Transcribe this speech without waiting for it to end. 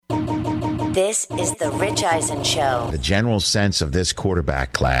This is the Rich Eisen Show. The general sense of this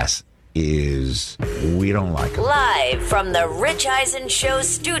quarterback class is we don't like him. Live from the Rich Eisen Show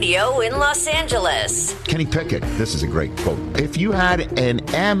studio in Los Angeles. Kenny Pickett, this is a great quote. If you had an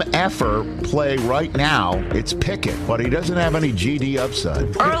MFer play right now, it's Pickett, but he doesn't have any GD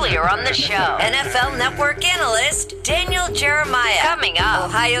upside. Earlier on the show, NFL Network analyst Daniel Jeremiah. Coming up,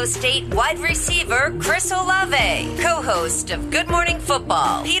 Ohio State wide receiver Chris Olave. Co-host of Good Morning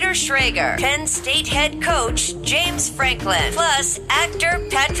Football, Peter Schrager. Penn State head coach James Franklin. Plus, actor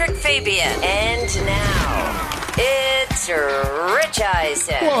Patrick Fabian. And now, it's Rich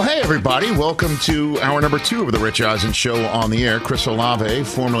Eisen. Well, hey, everybody. Welcome to hour number 2 of the Rich Eisen Show on the air. Chris Olave,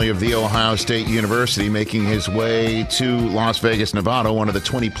 formerly of The Ohio State University, making his way to Las Vegas, Nevada, one of the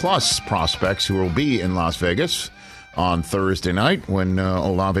 20-plus prospects who will be in Las Vegas on Thursday night when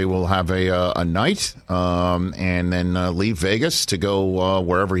Olave will have a night and then leave Vegas to go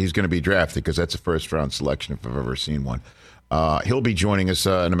wherever he's going to be drafted, because that's a first-round selection if I've ever seen one. He'll be joining us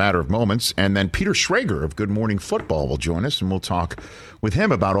in a matter of moments. And then Peter Schrager of Good Morning Football will join us, and we'll talk with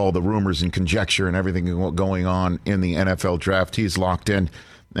him about all the rumors and conjecture and everything going on in the NFL draft. He's locked in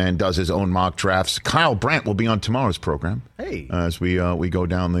and does his own mock drafts. Kyle Brandt will be on tomorrow's program. Hey. As we go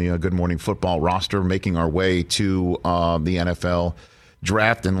down the Good Morning Football roster, making our way to the NFL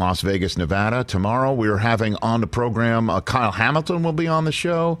draft in Las Vegas, Nevada. Tomorrow we are having on the program Kyle Hamilton will be on the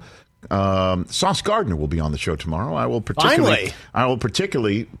show. Sauce Gardner will be on the show tomorrow. I will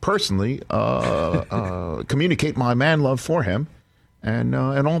particularly personally communicate my man love for him and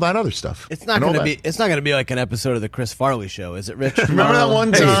all that other stuff. It's not going to be like an episode of the Chris Farley show, is it, Rich? Remember that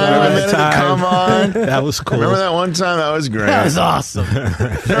one time? Come on, that was cool. Remember that one time? That was great. That was awesome.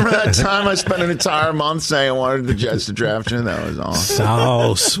 Remember that time I spent an entire month saying I wanted the Jets to draft you? That was awesome.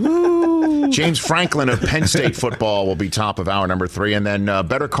 So smooth. James Franklin of Penn State football will be top of hour number 3. And then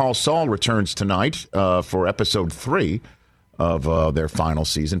Better Call Saul returns tonight for episode 3 of their final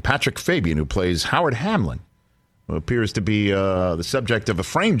season. Patrick Fabian, who plays Howard Hamlin, who appears to be the subject of a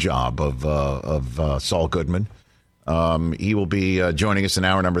frame job of Saul Goodman. He will be joining us in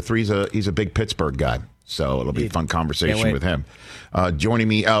hour number 3. He's a big Pittsburgh guy, so it'll be a fun conversation with him. Joining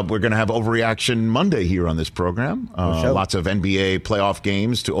me, we're going to have Overreaction Monday here on this program. Lots of NBA playoff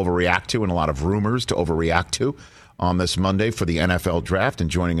games to overreact to and a lot of rumors to overreact to on this Monday for the NFL draft. And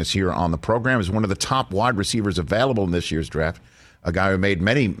joining us here on the program is one of the top wide receivers available in this year's draft, a guy who made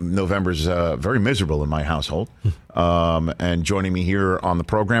many Novembers very miserable in my household. And joining me here on the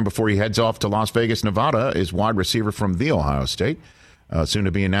program before he heads off to Las Vegas, Nevada, is wide receiver from The Ohio State, soon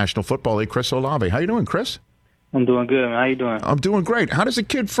to be in National Football League, Chris Olave. How you doing, Chris? I'm doing good, man. How you doing? I'm doing great. How does a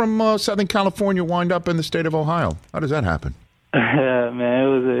kid from Southern California wind up in the state of Ohio? How does that happen? Man, it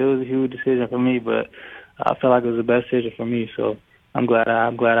was a huge decision for me, but I felt like it was the best decision for me. So I'm glad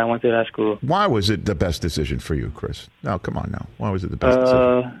I went to that school. Why was it the best decision for you, Chris? No, come on now. Why was it the best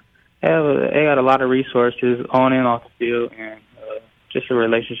decision? They got a lot of resources on and off the field, and just the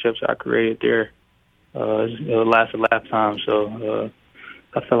relationships I created there. It lasted a lifetime. So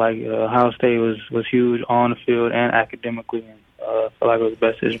I feel like Ohio State was huge on the field and academically, and I feel like it was the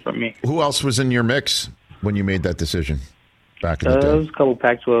best decision for me. Who else was in your mix when you made that decision back in the day? There was a couple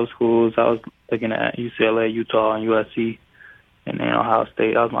Pac-12 schools. I was looking at UCLA, Utah, and USC, and then Ohio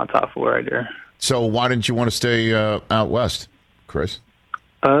State. That was my top 4 right there. So why didn't you want to stay out west, Chris?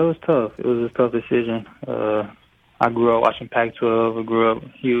 It was tough. It was a tough decision. I grew up watching Pac-12. I grew up a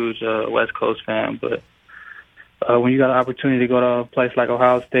huge West Coast fan, but when you got an opportunity to go to a place like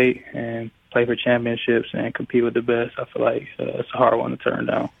Ohio State and play for championships and compete with the best, I feel like it's a hard one to turn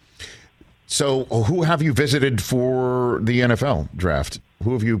down. So who have you visited for the NFL draft?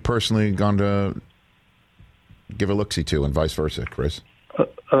 Who have you personally gone to give a look-see to, and vice versa, Chris?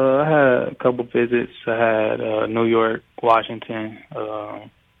 I had a couple visits. I had New York, Washington,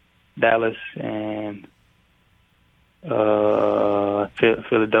 Dallas, and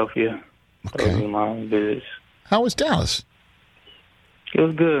Philadelphia. Okay. Those were my visits. How was Dallas? It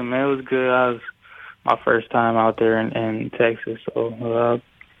was good, man. It was good. I was my first time out there in Texas, so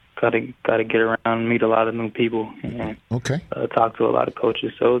got to get around and meet a lot of new people and talk to a lot of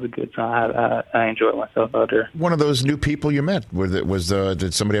coaches. So it was a good time. I enjoyed myself out there. One of those new people you met,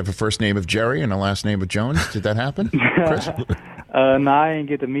 did somebody have a first name of Jerry and a last name of Jones? Did that happen, Chris? No, I didn't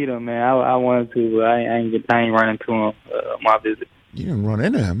get to meet him, man. I wanted to, but I ain't run into him my visit. You didn't run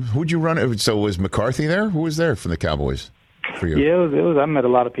into him. Who'd you run into? So was McCarthy there? Who was there from the Cowboys for you? Yeah, it was. I met a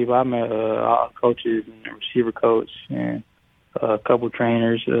lot of people. I met coaches and a receiver coach and a couple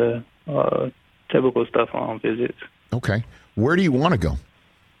trainers, typical stuff on visits. Okay. Where do you want to go?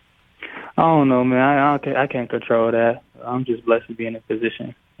 I don't know, man. I can't control that. I'm just blessed to be in a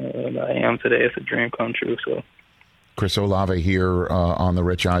position that I am today. It's a dream come true. So, Chris Olave here on the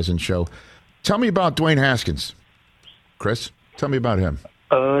Rich Eisen Show. Tell me about Dwayne Haskins, Chris. Tell me about him.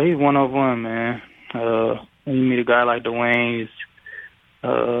 He's one of one, man. When you meet a guy like Dwayne,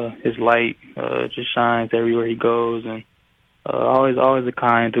 his light just shines everywhere he goes, and always a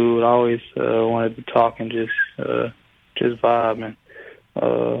kind dude. Always wanted to talk and just vibe. And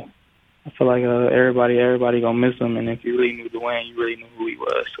I feel like everybody gonna miss him. And if you really knew Dwayne, you really knew who he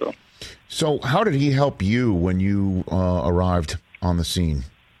was. So how did he help you when you arrived on the scene,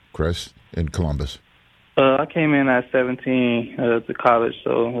 Chris, in Columbus? I came in at 17 to college,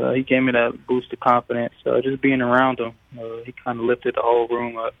 so he gave me that boost of confidence. Just being around him, he kind of lifted the whole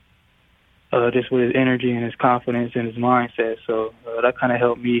room up, just with his energy and his confidence and his mindset. So that kind of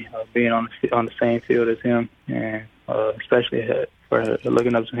helped me being on the same field as him, and especially for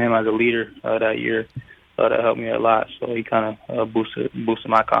looking up to him as a leader that year. That helped me a lot. So he kind of boosted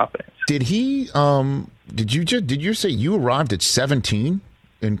my confidence. Did he? Did you say you arrived at 17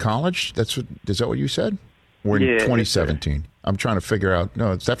 in college? Is that what you said? Or in 2017? I'm trying to figure out.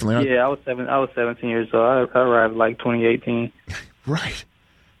 No, it's definitely not. Yeah, I was 17 years old. I arrived like 2018. Right.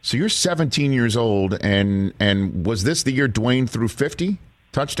 So you're 17 years old, and was this the year Dwayne threw 50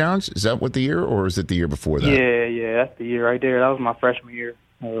 touchdowns? Is that what the year, or is it the year before that? Yeah, that's the year right there. That was my freshman year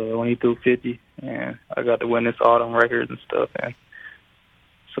when he threw 50, and I got to witness all them records and stuff.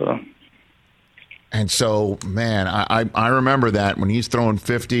 And so, man, I remember that when he's throwing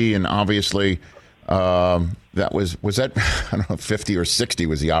 50, and obviously that was that, I don't know, 50 or 60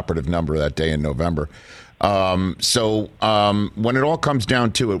 was the operative number that day in November. So when it all comes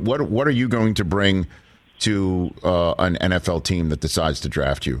down to it, what are you going to bring to an NFL team that decides to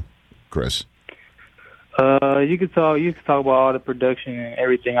draft you, Chris? You could talk about all the production and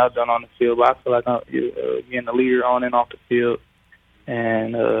everything I've done on the field, but I feel like I'm being a leader on and off the field,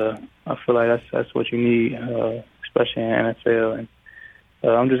 and I feel like that's what you need, especially in the NFL. And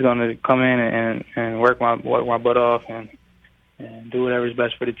I'm just going to come in and work my butt off and do whatever's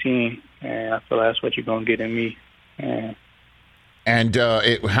best for the team, and I feel like that's what you're going to get in me. And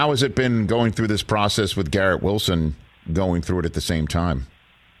how has it been going through this process with Garrett Wilson going through it at the same time,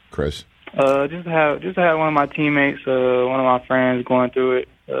 Chris? Just to have one of my teammates, one of my friends going through it,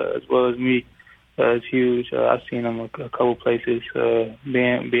 as well as me, it's huge. I've seen him a couple places,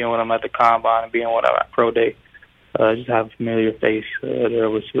 being with him at the combine and being with him at pro day. Just have a familiar face there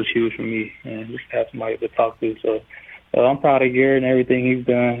was huge for me, and just have somebody to talk to. So I'm proud of Garrett and everything he's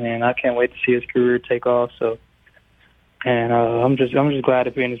done, and I can't wait to see his career take off. So, and I'm just glad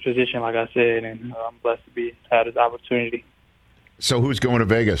to be in this position, like I said, and I'm blessed to have this opportunity. So who's going to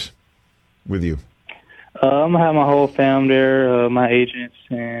Vegas with you? I'm gonna have my whole fam there, my agents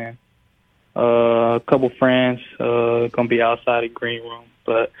and a couple friends. Gonna be outside the green room,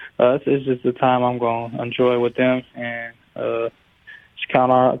 but it's just the time I'm gonna enjoy with them and just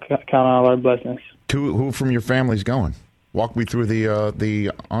count all our blessings. Who from your family's going? Walk me through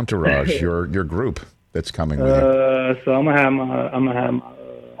the entourage, your group that's coming with you. So I'm gonna have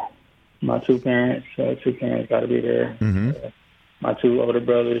my two parents. Two parents got to be there. Mm-hmm. My two older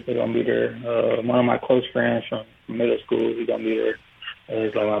brothers, they're going to be there. One of my close friends from middle school, he's going to be there.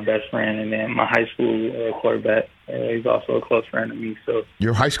 He's like my best friend. And then my high school quarterback, he's also a close friend of me. So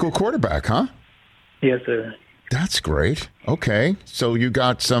your high school quarterback, huh? Yes, sir. That's great. Okay. So you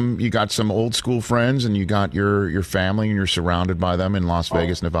got some old school friends, and you got your family, and you're surrounded by them in Las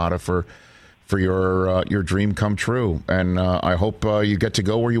Vegas, Nevada for your dream come true. And I hope you get to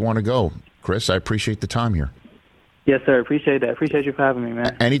go where you want to go. Chris, I appreciate the time here. Yes, sir. Appreciate that. Appreciate you for having me,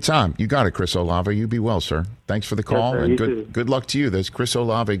 man. Anytime. You got it, Chris Olave. You be well, sir. Thanks for the call. Yes, sir. And good luck to you. There's Chris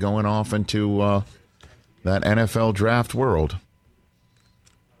Olave going off into that NFL draft world.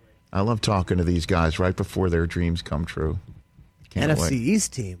 I love talking to these guys right before their dreams come true. Can't NFC wait.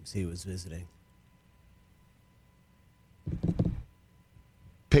 East teams he was visiting.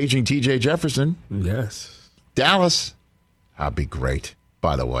 Paging T.J. Jefferson. Yes. Dallas. That'd be great,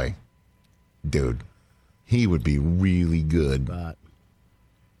 by the way. Dude. He would be really good. But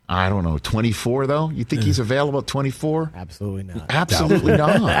I don't know. 24, though? You think he's available at 24? absolutely not. Absolutely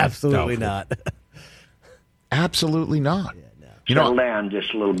not. Absolutely not. Absolutely not. Yeah, no. You know, Settle down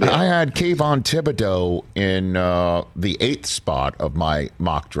just a little bit. I had Kayvon Thibodeau in the 8th spot of my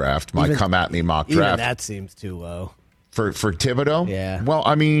mock draft, my come at me mock Even draft. that seems too low. For Thibodeau? Yeah. Well,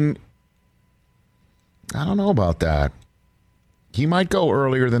 I mean, I don't know about that. He might go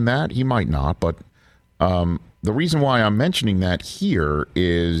earlier than that. He might not, but the reason why I'm mentioning that here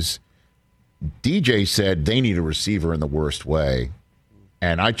is DJ said they need a receiver in the worst way,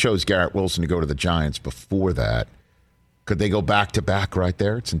 and I chose Garrett Wilson to go to the Giants before that. Could they go back-to-back right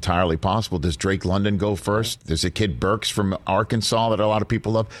there? It's entirely possible. Does Drake London go first? There's a kid, Burks, from Arkansas that a lot of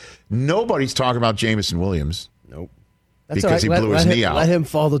people love. Nobody's talking about Jamison Williams. Nope. Because he blew his knee out. Let him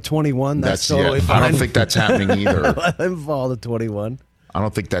fall to 21. That's totally fine. I don't think that's happening either. Let him fall to 21. I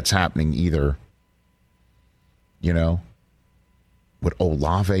don't think that's happening either. You know? With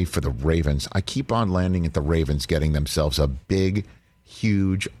Olave for the Ravens, I keep on landing at the Ravens getting themselves a big,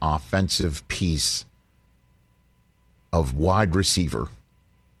 huge offensive piece of wide receiver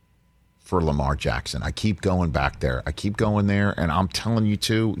for Lamar Jackson. I keep going back there. I keep going there, and I'm telling you,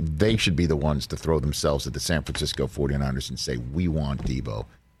 too, they should be the ones to throw themselves at the San Francisco 49ers and say, we want Deebo.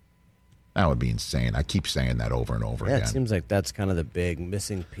 That would be insane. I keep saying that over and over again. It seems like that's kind of the big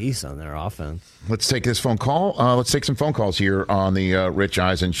missing piece on their offense. Let's take this phone call. Let's take some phone calls here on the Rich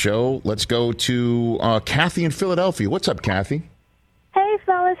Eisen Show. Let's go to Kathy in Philadelphia. What's up, Kathy? Hey,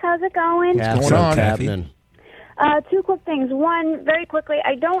 fellas. How's it going? What's going on, Kathy? Two quick things. One, very quickly,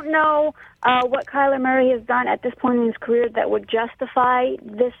 I don't know what Kyler Murray has done at this point in his career that would justify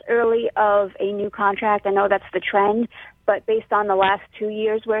this early of a new contract. I know that's the trend, but based on the last 2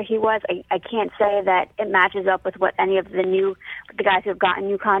 years where he was, I can't say that it matches up with what any of the guys who have gotten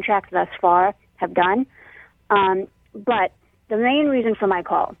new contracts thus far have done. But the main reason for my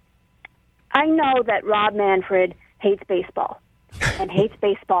call, I know that Rob Manfred hates baseball and hates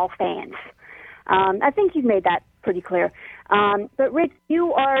baseball fans. I think you've made that pretty clear. But, Rich,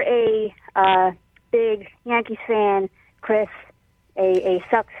 you are a big Yankees fan. Chris, a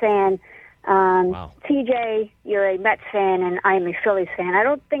Sox fan. Wow. TJ, you're a Mets fan, and I'm a Phillies fan. I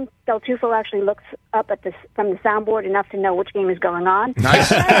don't think Del Tufo actually looks up at from the soundboard enough to know which game is going on. Nice.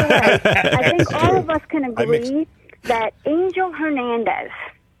 By the way, I think all of us can agree that Angel Hernandez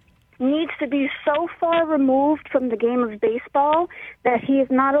needs to be so far removed from the game of baseball that he is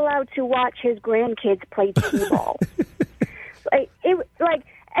not allowed to watch his grandkids play t-ball.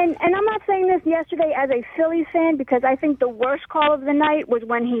 And I'm not saying this yesterday as a Phillies fan because I think the worst call of the night was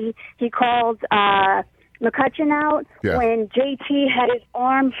when he called McCutchen out when JT had his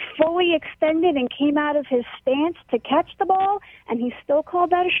arm fully extended and came out of his stance to catch the ball, and he still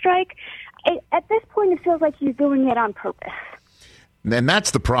called that a strike. At this point, it feels like he's doing it on purpose. And that's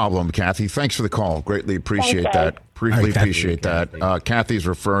the problem, Kathy. Thanks for the call. Greatly appreciate that. Greatly appreciate that. Kathy's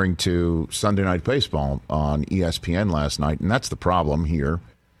referring to Sunday Night Baseball on ESPN last night, and that's the problem here.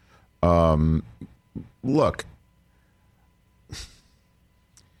 Look,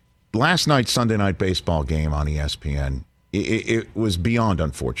 last night's Sunday Night Baseball game on ESPN, it was beyond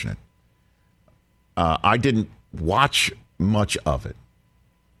unfortunate. I didn't watch much of it.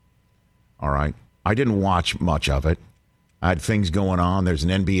 All right? I didn't watch much of it. I had things going on. There's an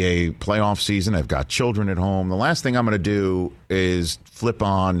NBA playoff season. I've got children at home. The last thing I'm going to do is flip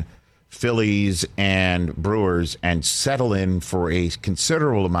on Phillies and Brewers and settle in for a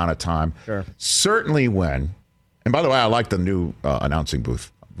considerable amount of time. Sure. Certainly when, and by the way, I like the new announcing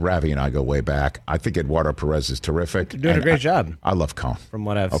booth. Ravi and I go way back. I think Eduardo Perez is terrific. You're doing a great job. I love Colin. From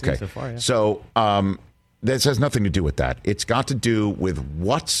what I've seen so far, yeah. So this has nothing to do with that. It's got to do with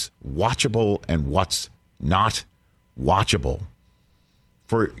what's watchable and what's not watchable.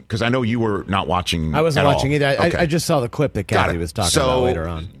 Because I know you were not watching. I wasn't watching either. Okay. I just saw the clip that Kathy was talking about later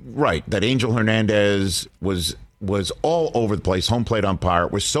on. Right, that Angel Hernandez was all over the place. Home plate umpire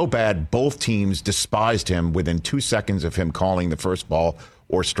was so bad, both teams despised him within 2 seconds of him calling the first ball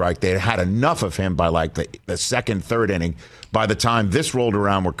or strike. They had enough of him by like the second, third inning. By the time this rolled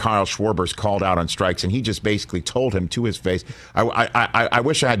around where Kyle Schwarber's called out on strikes, and he just basically told him to his face. I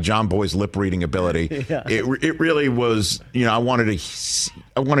wish I had John Boy's lip reading ability. Yeah. It really was, I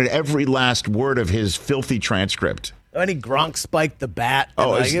wanted every last word of his filthy transcript. And he Gronk spiked the bat.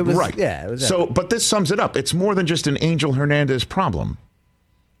 It was right. Yeah, it was so, but this sums it up. It's more than just an Angel Hernandez problem.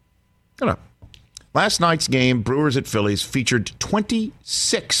 Last night's game, Brewers at Phillies, featured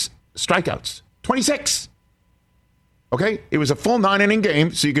 26 strikeouts. 26! Okay? It was a full 9-inning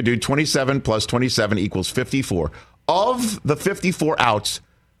game, so you could do 27 plus 27 equals 54. Of the 54 outs,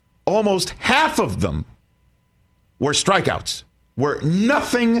 almost half of them were strikeouts, where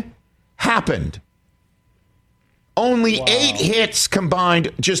nothing happened. Only 8 hits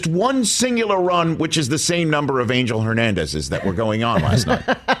combined, just one singular run, which is the same number of Angel Hernandez's that were going on last night.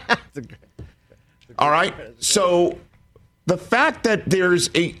 All right? So the fact that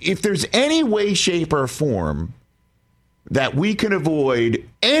if there's any way, shape, or form that we can avoid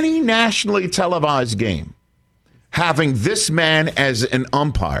any nationally televised game having this man as an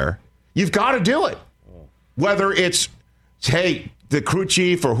umpire, you've got to do it. Whether it's, hey, the crew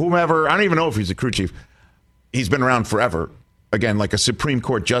chief or whomever, I don't even know if he's a crew chief. He's been around forever. Again, like a Supreme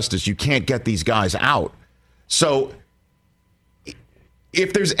Court justice, you can't get these guys out. So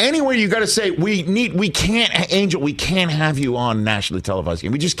if there's anywhere you got to say, we can't have you on nationally televised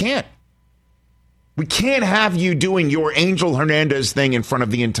game. We just can't. We can't have you doing your Angel Hernandez thing in front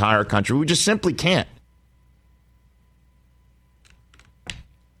of the entire country. We just simply can't.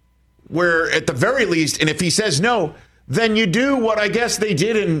 Where at the very least, and if he says no, then you do what I guess they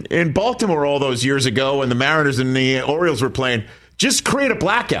did in Baltimore all those years ago when the Mariners and the Orioles were playing. Just create a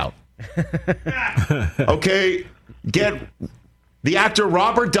blackout. Okay? Get the actor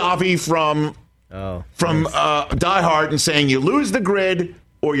Robert Davi from Die Hard and saying you lose the grid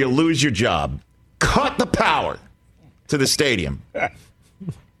or you lose your job. Cut the power to the stadium.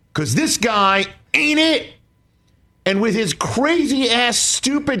 Because this guy ain't it. And with his crazy-ass,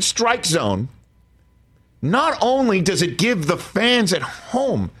 stupid strike zone, not only does it give the fans at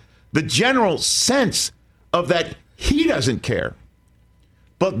home the general sense of that he doesn't care,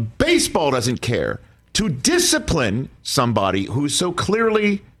 but baseball doesn't care, to discipline somebody who's so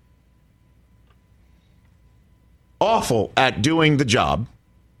clearly awful at doing the job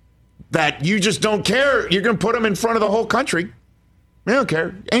that you just don't care. You're going to put him in front of the whole country. I don't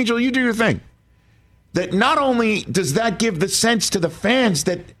care. Angel, you do your thing. That not only does that give the sense to the fans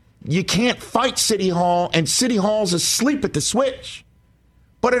that you can't fight City Hall and City Hall's asleep at the switch,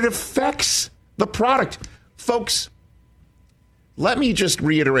 but it affects the product. Folks, let me just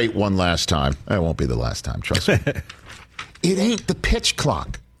reiterate one last time. It won't be the last time, trust me. It ain't the pitch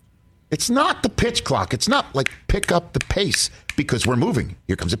clock. It's not the pitch clock. It's not like pick up the pace because we're moving.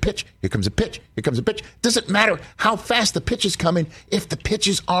 Here comes a pitch. Here comes a pitch. Here comes a pitch. Doesn't matter how fast the pitches come in if the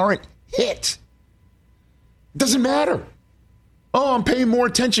pitches aren't hit. Doesn't matter. Oh, I'm paying more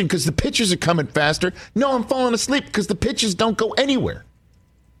attention because the pitches are coming faster. No, I'm falling asleep because the pitches don't go anywhere.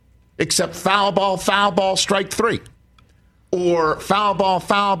 Except foul ball, strike 3. Or foul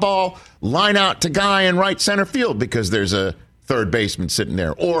ball, line out to guy in right center field because there's a third baseman sitting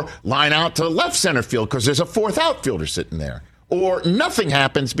there. Or line out to left center field because there's a fourth outfielder sitting there. Or nothing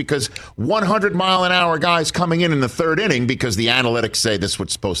happens because 100-mile-an-hour guys coming in the third inning because the analytics say this is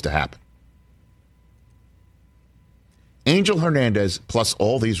what's supposed to happen. Angel Hernandez plus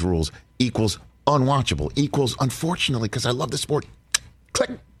all these rules equals unwatchable, equals, unfortunately, because I love the sport, click.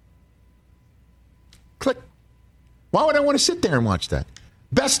 Click. Why would I want to sit there and watch that?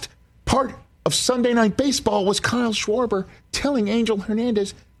 Best part of Sunday Night Baseball was Kyle Schwarber telling Angel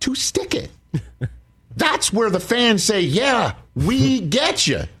Hernandez to stick it. That's where the fans say, yeah, we get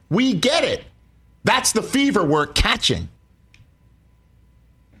you. We get it. That's the fever we're catching.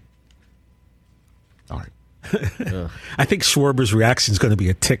 All right. I think Schwarber's reaction is going to be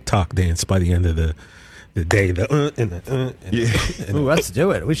a TikTok dance by the end of the day. Ooh, let's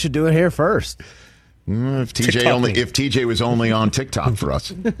do it. We should do it here first. If TJ was only on TikTok for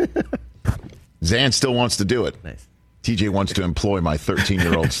us. Zan still wants to do it. Nice. TJ wants to employ my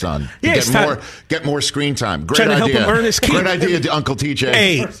 13-year-old son. Get more screen time. Great Trying idea. To help him earn his keep. Great idea, Uncle TJ.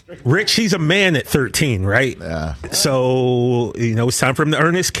 Hey, Rich, he's a man at 13, right? Yeah. So, it's time for him to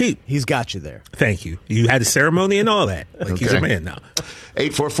earn his keep. He's got you there. Thank you. You had a ceremony and all that. He's a man now.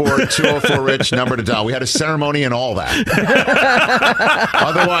 844-204-RICH, number to dial. We had a ceremony and all that.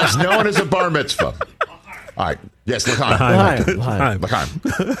 Otherwise known as a bar mitzvah. All right. Yes, L'chaim.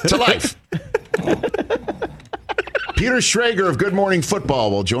 To life. Peter Schrager of Good Morning Football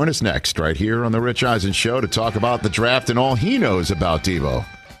will join us next right here on the Rich Eisen Show to talk about the draft and all he knows about Deebo.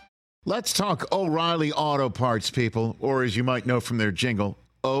 Let's talk O'Reilly Auto Parts, people, or as you might know from their jingle,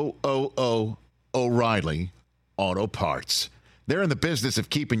 O'Reilly Auto Parts. They're in the business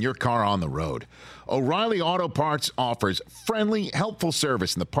of keeping your car on the road. O'Reilly Auto Parts offers friendly, helpful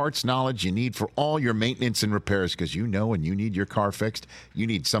service and the parts knowledge you need for all your maintenance and repairs, because you know when you need your car fixed, you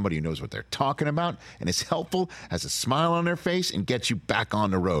need somebody who knows what they're talking about and is helpful, has a smile on their face, and gets you back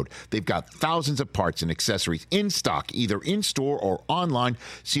on the road. They've got thousands of parts and accessories in stock, either in-store or online,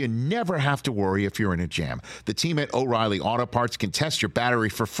 so you never have to worry if you're in a jam. The team at O'Reilly Auto Parts can test your battery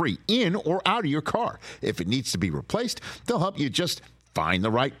for free in or out of your car. If it needs to be replaced, they'll help you just find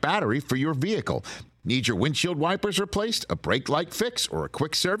the right battery for your vehicle. Need your windshield wipers replaced, a brake light fix, or a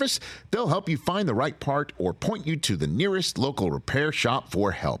quick service? They'll help you find the right part or point you to the nearest local repair shop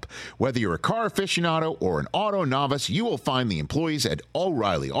for help. Whether you're a car aficionado or an auto novice, you will find the employees at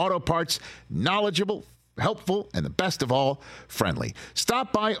O'Reilly Auto Parts knowledgeable, helpful, and the best of all, friendly.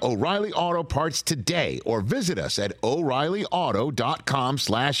 Stop by O'Reilly Auto Parts today or visit us at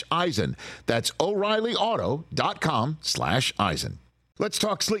O'ReillyAuto.com/Eisen. That's O'ReillyAuto.com/Eisen. Let's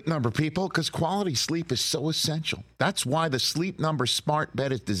talk Sleep Number, people, because quality sleep is so essential. That's why the Sleep Number smart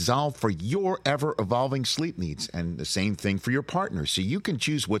bed is designed for your ever-evolving sleep needs, and the same thing for your partner, so you can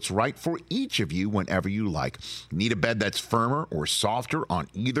choose what's right for each of you whenever you like. Need a bed that's firmer or softer on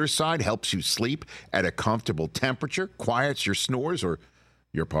either side, helps you sleep at a comfortable temperature, quiets your snores or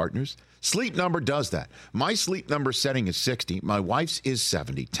your partner's? Sleep Number does that. My Sleep Number setting is 60. My wife's is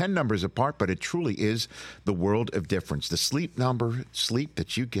 70. 10 numbers apart, but it truly is the world of difference. The Sleep Number sleep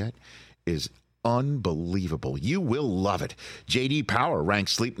that you get is unbelievable. You will love it. J.D. Power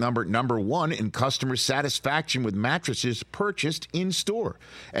ranks Sleep Number number 1 in customer satisfaction with mattresses purchased in store.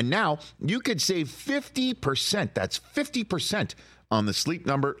 And now you could save 50%. That's 50% on the Sleep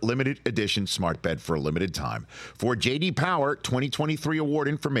Number limited edition smart bed for a limited time. For J.D. Power 2023 award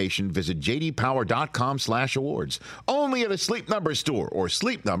information, visit jdpower.com/awards. Only at a Sleep Number store or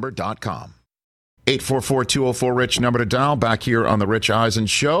sleepnumber.com. 844-204-RICH, number to dial. Back here on the Rich Eisen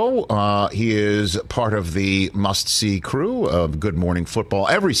Show. He is part of the must-see crew of Good Morning Football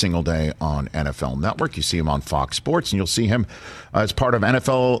every single day on NFL Network. You see him on Fox Sports, and you'll see him as part of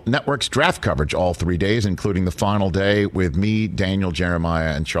NFL Network's draft coverage all 3 days, including the final day with me, Daniel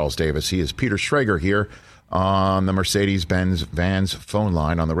Jeremiah, and Charles Davis. He is Peter Schrager here on the Mercedes-Benz Vans phone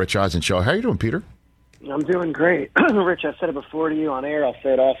line on the Rich Eisen Show. How are you doing, Peter? I'm doing great. Rich, I've said it before to you on air. I'll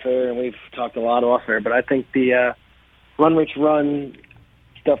say it off air, and we've talked a lot off air. But I think the Run Rich Run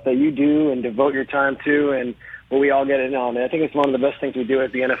stuff that you do and devote your time to and what we all get in on, I think it's one of the best things we do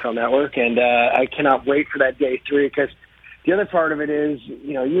at the NFL Network. And I cannot wait for that day 3 because the other part of it is,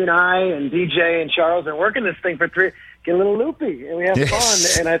 you know, you and I and DJ and Charles are working this thing for 3, get a little loopy, and we have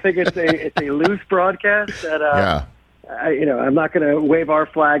fun. And I think it's a loose broadcast that I'm not going to wave our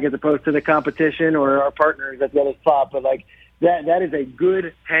flag as opposed to the competition or our partners at the other spot, but like that is a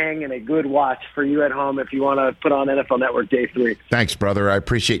good hang and a good watch for you at home if you want to put on NFL Network day 3. Thanks, brother. I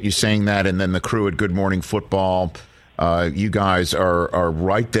appreciate you saying that. And then the crew at Good Morning Football, you guys are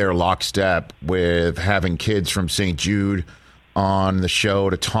right there lockstep with having kids from St. Jude on the show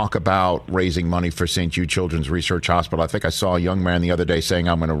to talk about raising money for St. Jude Children's Research Hospital. I think I saw a young man the other day saying,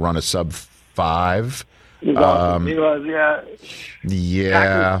 I'm going to run a sub-5. He was, yeah.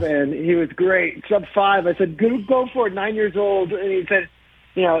 Yeah. Man, he was great. Sub-5. I said, go for it, 9 years old. And he said,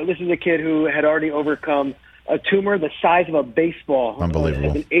 you know, this is a kid who had already overcome a tumor the size of a baseball.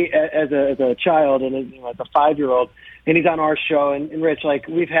 Unbelievable. As a child and as a 5-year-old. And he's on our show. And Rich, like,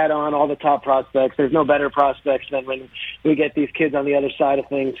 we've had on all the top prospects. There's no better prospects than when we get these kids on the other side of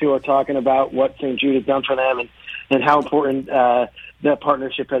things who are talking about what St. Jude has done for them and how important that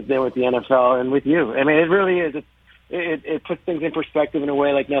partnership has been with the NFL and with you. I mean, it really is. It puts things in perspective in a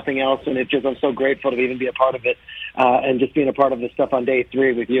way like nothing else, and I'm so grateful to even be a part of it and just being a part of the stuff on day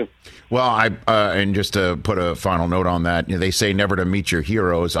 3 with you. Well, and just to put a final note on that, you know, they say never to meet your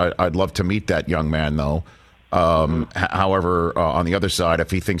heroes. I'd love to meet that young man, though. However, on the other side, if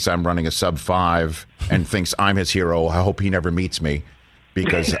he thinks I'm running a sub-5 and thinks I'm his hero, I hope he never meets me,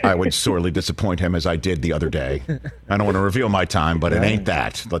 because I would sorely disappoint him as I did the other day. I don't want to reveal my time, but it ain't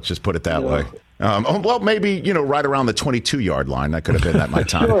that. Let's just put it that way. Well, maybe, you know, right around the 22-yard line. That could have been my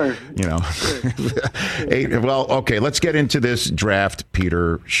time. Sure. You know. Well, okay, let's get into this draft,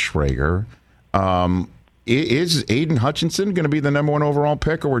 Peter Schrager. Is Aiden Hutchinson going to be the number 1 overall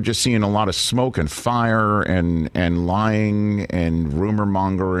pick, or we're just seeing a lot of smoke and fire and lying and rumor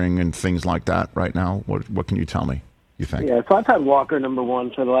mongering and things like that right now? What can you tell me? You think? Yeah, so I've had Walker number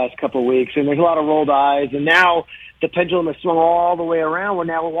 1 for the last couple of weeks, and there's a lot of rolled eyes. And now the pendulum has swung all the way around, where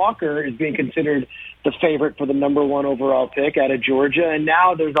now Walker is being considered the favorite for the number 1 overall pick out of Georgia. And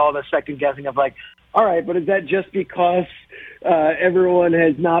now there's all the second guessing of like, all right, but is that just because everyone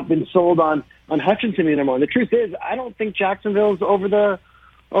has not been sold on Hutchinson anymore? And the truth is, I don't think Jacksonville's over the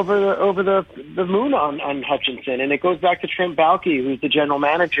moon on Hutchinson. And it goes back to Trent Baalke, who's the general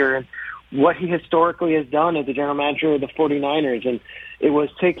manager, and what he historically has done as the general manager of the 49ers. And it was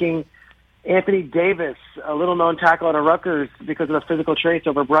taking Anthony Davis, a little-known tackle out of Rutgers because of the physical traits,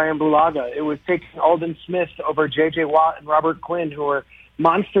 over Brian Bulaga. It was taking Aldon Smith over J.J. Watt and Robert Quinn, who are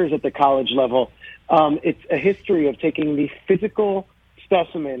monsters at the college level. It's a history of taking the physical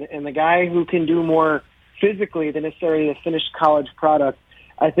specimen and the guy who can do more physically than necessarily the finished college product.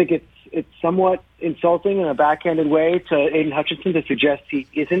 I think it's somewhat insulting in a backhanded way to Aiden Hutchinson to suggest he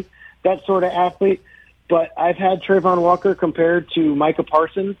isn't that sort of athlete. But I've had Trayvon Walker compared to Micah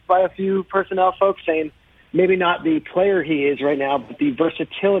Parsons by a few personnel folks, saying maybe not the player he is right now, but the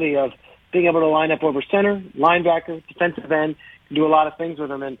versatility of being able to line up over center, linebacker, defensive end, do a lot of things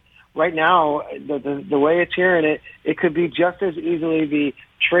with him. And right now, the way it's here, and it could be just as easily be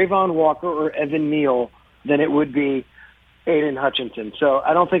Trayvon Walker or Evan Neal than it would be Aiden Hutchinson. So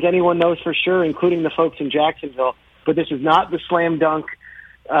I don't think anyone knows for sure, including the folks in Jacksonville. But this is not the slam dunk,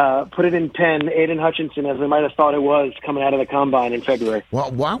 put it in pen, Aiden Hutchinson, as we might have thought it was coming out of the combine in February.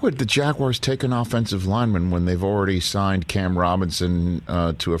 Well, why would the Jaguars take an offensive lineman when they've already signed Cam Robinson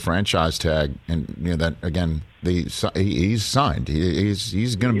to a franchise tag? And that again, he's signed.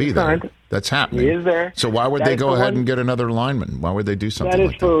 He's going to be there. Signed. That's happening. He is there. So why would they go ahead and get another lineman? Why would they do something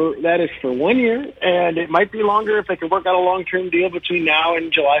like that? That is for 1 year, and it might be longer if they could work out a long-term deal between now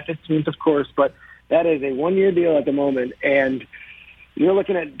and July 15th, of course. But that is a 1-year deal at the moment, and you're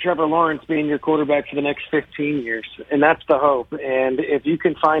looking at Trevor Lawrence being your quarterback for the next 15 years, and that's the hope. And if you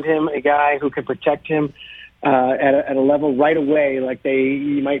can find him a guy who can protect him at a level right away, like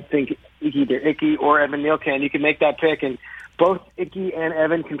you might think either Icky or Evan Neal can, you can make that pick, and both Icky and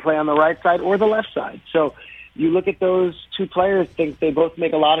Evan can play on the right side or the left side. So you look at those two players, think they both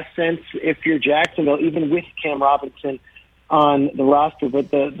make a lot of sense if you're Jacksonville, even with Cam Robinson on the roster.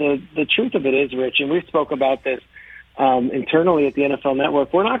 But the truth of it is, Rich, and we spoke about this internally at the NFL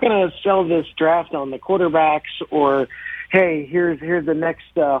Network, we're not going to sell this draft on the quarterbacks or, hey, here's the next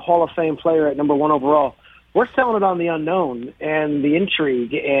Hall of Fame player at number 1 overall. We're selling it on the unknown and the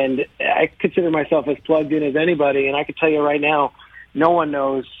intrigue, and I consider myself as plugged in as anybody, and I can tell you right now, no one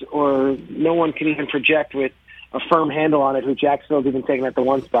knows or no one can even project with a firm handle on it who Jacksonville's even taken at the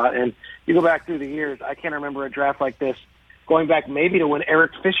 1 spot. And you go back through the years, I can't remember a draft like this going back maybe to when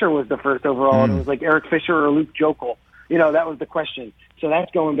Eric Fisher was the first overall, and it was like Eric Fisher or Luke Jokel. That was the question. So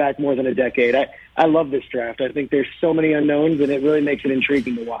that's going back more than a decade. I love this draft. I think there's so many unknowns, and it really makes it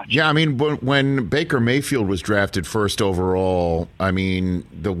intriguing to watch. Yeah, I mean, when Baker Mayfield was drafted first overall, I mean,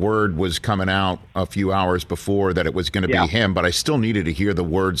 the word was coming out a few hours before that it was going to be him, but I still needed to hear the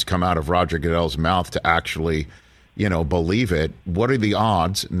words come out of Roger Goodell's mouth to actually believe it. What are the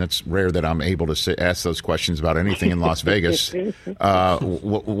odds? And that's rare that I'm able to ask those questions about anything in Las Vegas.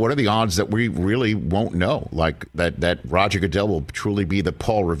 What are the odds that we really won't know? Like that Roger Goodell will truly be the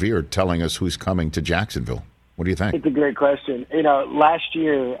Paul Revere telling us who's coming to Jacksonville. What do you think? It's a great question. Last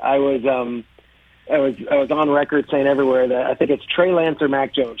year I was on record saying everywhere that I think it's Trey Lance or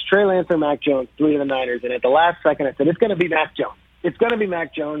Mac Jones. Trey Lance or Mac Jones, 3 of the Niners. And at the last second I said, it's going to be Mac Jones. It's going to be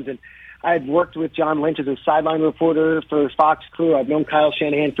Mac Jones. And I had worked with John Lynch as a sideline reporter for Fox Crew. I've known Kyle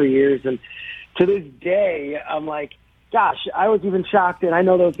Shanahan for years. And to this day, I'm like, gosh, I was even shocked, and I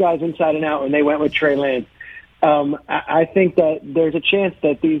know those guys inside and out when they went with Trey Lance. I think that there's a chance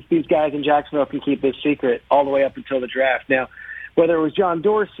that these guys in Jacksonville can keep this secret all the way up until the draft. Now, whether it was John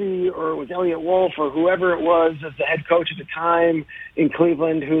Dorsey or it was Elliott Wolf or whoever it was as the head coach at the time in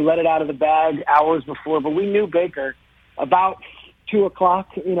Cleveland who let it out of the bag hours before, but we knew Baker about 2 o'clock,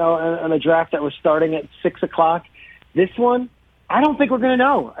 on a draft that was starting at 6 o'clock. This one, I don't think we're going to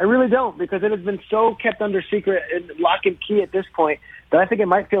know. I really don't, because it has been so kept under secret and lock and key at this point that I think it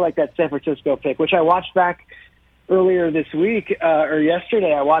might feel like that San Francisco pick, which I watched back earlier this week or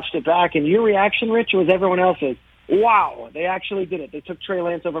yesterday. I watched it back, and your reaction, Rich, was everyone else's. Wow, they actually did it. They took Trey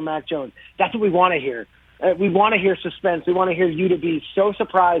Lance over Mac Jones. That's what we want to hear. We want to hear suspense. We want to hear you to be so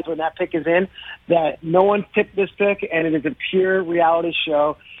surprised when that pick is in that no one tipped this pick, and it is a pure reality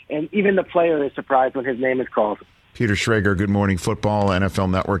show, and even the player is surprised when his name is called. Peter Schrager, Good Morning Football,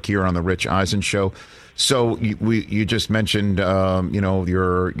 NFL Network here on the Rich Eisen Show. So you just mentioned,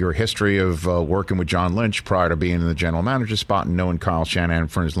 your history of working with John Lynch prior to being in the general manager spot and knowing Kyle Shanahan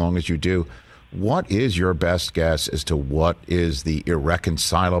for as long as you do. What is your best guess as to what is the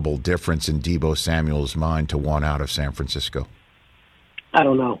irreconcilable difference in Deebo Samuel's mind to want out of San Francisco? I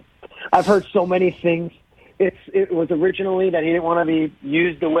don't know. I've heard so many things. It was originally that he didn't want to be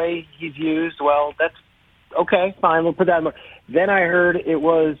used the way he's used. Well, that's okay, fine, we'll put that in. Then I heard it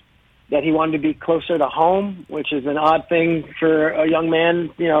was that he wanted to be closer to home, which is an odd thing for a young man,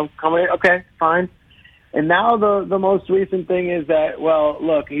 coming in. Okay, fine. And now the most recent thing is that, well,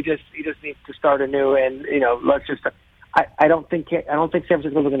 look, he just needs to start anew, and let's just. I don't think San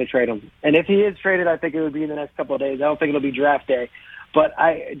Francisco's going to trade him, and if he is traded, I think it would be in the next couple of days. I don't think it'll be draft day, but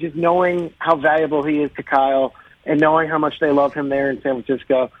just knowing how valuable he is to Kyle and knowing how much they love him there in San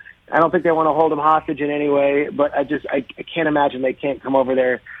Francisco, I don't think they want to hold him hostage in any way. But I can't imagine they can't come over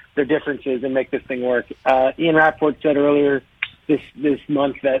their differences and make this thing work. Ian Rappaport said earlier this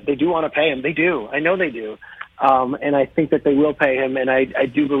month that they do want to pay him. They do. I know they do. And I think that they will pay him. And I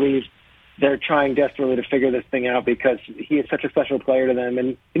do believe they're trying desperately to figure this thing out because he is such a special player to them.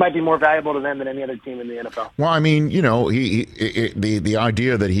 And he might be more valuable to them than any other team in the NFL. Well, I mean, the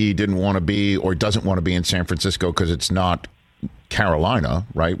idea that he didn't want to be or doesn't want to be in San Francisco because it's not Carolina,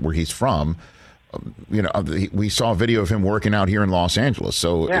 right, where he's from. we saw a video of him working out here in Los Angeles.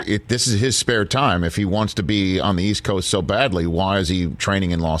 So this is his spare time. If he wants to be on the East Coast so badly, why is he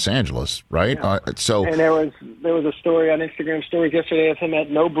training in Los Angeles, right? Yeah. And there was a story on Instagram stories yesterday of him at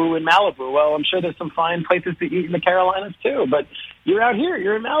Nobu in Malibu. Well, I'm sure there's some fine places to eat in the Carolinas too, but you're out here,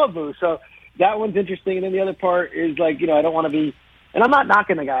 you're in Malibu. So that one's interesting. And then the other part is I don't want to be. And I'm not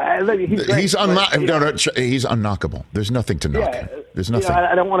knocking the guy. He's great, he's unknockable. There's nothing to knock. There's nothing.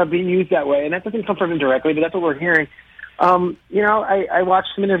 I don't want to be used that way, and that doesn't come from him directly, but that's what we're hearing. I watched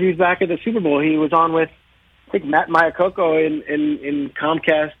some interviews back at the Super Bowl. He was on with, I think, Matt Mayakoko in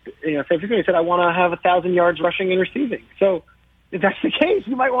Comcast. San Francisco. He said, "I want to have 1,000 yards rushing and receiving." So if that's the case,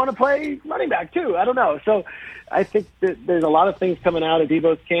 you might want to play running back too. I don't know. So I think that there's a lot of things coming out of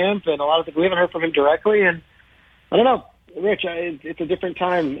Deebo's camp, and a lot of things we haven't heard from him directly, and I don't know. Rich, it's a different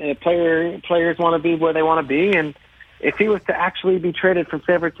time. Players want to be where they want to be, and if he was to actually be traded from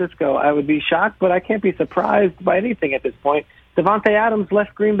San Francisco, I would be shocked, but I can't be surprised by anything at this point. Devontae Adams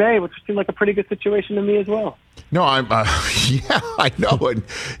left Green Bay, which seemed like a pretty good situation to me as well. No, I know. And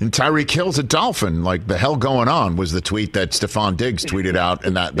Tyreek Hill's a Dolphin. Like, the hell going on was the tweet that Stephon Diggs tweeted out,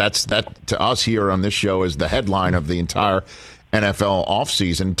 and that to us here on this show is the headline of the entire NFL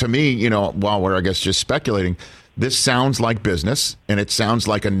offseason. To me, while we're, I guess, just speculating, this sounds like business, and it sounds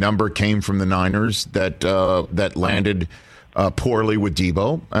like a number came from the Niners that landed poorly with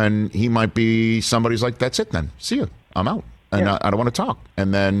Deebo, and he might be somebody's like, that's it then. See you. I'm out. And I don't want to talk.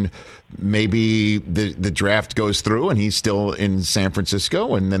 And then maybe the draft goes through and he's still in San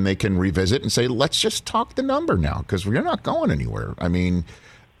Francisco, and then they can revisit and say, let's just talk the number now because we're not going anywhere. I mean,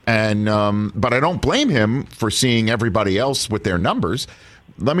 but I don't blame him for seeing everybody else with their numbers.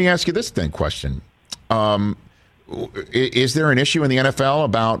 Let me ask you this question. Is there an issue in the NFL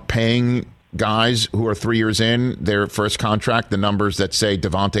about paying guys who are 3 years in their first contract the numbers that say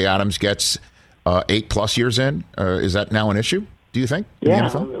Devontae Adams gets 8+ years in? Is that now an issue, do you think, in the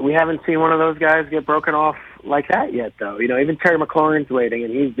NFL? We haven't seen one of those guys get broken off like that yet, though. Even Terry McLaurin's waiting,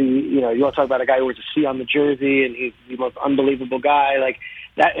 and he's you want to talk about a guy who wears a C on the jersey, and he's the most unbelievable guy. Like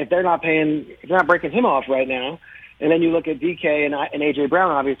that, if they're not breaking him off right now, and then you look at DK and A.J.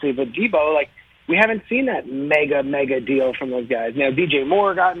 Brown, obviously, but Deebo, we haven't seen that mega deal from those guys. Now, DJ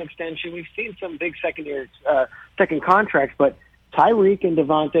Moore got an extension. We've seen some big second contracts, but Tyreek and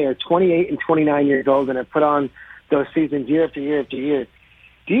Devontae are 28 and 29 years old and have put on those seasons year after year after year.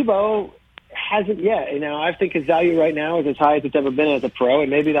 Deebo hasn't yet. I think his value right now is as high as it's ever been as a pro, and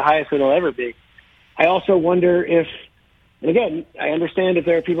maybe the highest it'll ever be. I also wonder if, and again, I understand if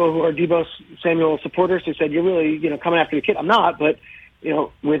there are people who are Deebo Samuel supporters who said, you're really, coming after the kid. I'm not, but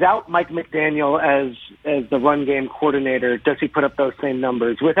without Mike McDaniel as the run game coordinator, does he put up those same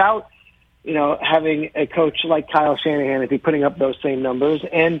numbers? Without, having a coach like Kyle Shanahan, is he putting up those same numbers?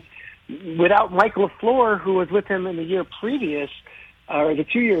 And without Mike LaFleur, who was with him in the year previous, or the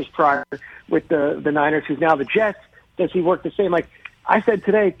 2 years prior with the Niners, who's now the Jets, does he work the same? I said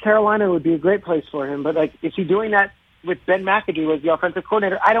today, Carolina would be a great place for him, but is he doing that with Ben McAdoo as the offensive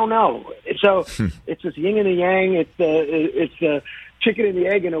coordinator? I don't know. So it's this yin and the yang. It's the chicken and the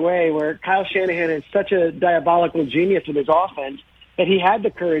egg in a way, where Kyle Shanahan is such a diabolical genius with his offense that he had the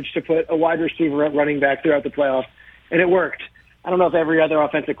courage to put a wide receiver at running back throughout the playoffs, and it worked. I don't know if every other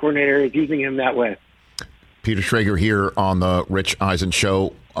offensive coordinator is using him that way. Peter Schrager here on the Rich Eisen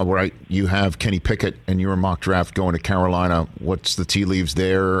Show. Right, you have Kenny Pickett in your mock draft going to Carolina. What's the tea leaves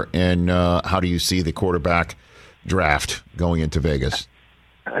there, and how do you see the quarterback draft going into Vegas?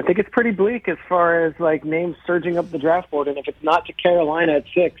 I think it's pretty bleak as far as names surging up the draft board, and if it's not to Carolina at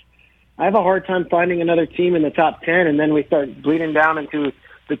 6, I have a hard time finding another team in the top 10, and then we start bleeding down into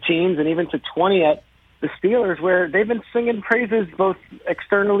the teams and even to 20 at the Steelers, where they've been singing praises both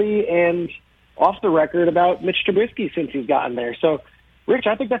externally and off the record about Mitch Trubisky since he's gotten there. So, Rich,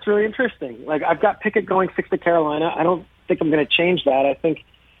 I think that's really interesting. I've got Pickett going 6 to Carolina. I don't think I'm going to change that. I think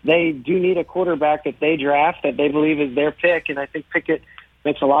they do need a quarterback that they draft that they believe is their pick, and I think Pickett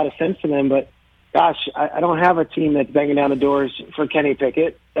makes a lot of sense to them. But, gosh, I don't have a team that's banging down the doors for Kenny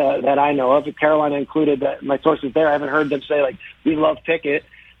Pickett that I know of. Carolina included, my sources there, I haven't heard them say, we love Pickett.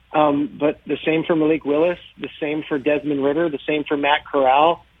 But the same for Malik Willis, the same for Desmond Ridder, the same for Matt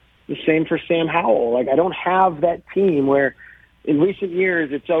Corral, the same for Sam Howell. I don't have that team where in recent years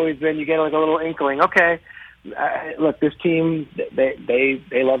it's always been you get a little inkling. Okay, look, this team, they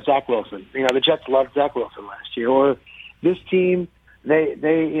love Zach Wilson. The Jets loved Zach Wilson last year. Or this team, they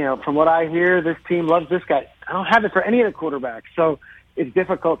from what I hear, this team loves this guy. I don't have it for any of the quarterbacks, so it's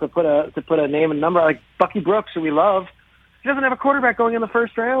difficult to put a name and number. Like Bucky Brooks, who we love, he doesn't have a quarterback going in the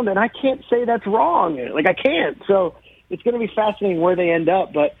first round, and I can't say that's wrong. I can't. So it's going to be fascinating where they end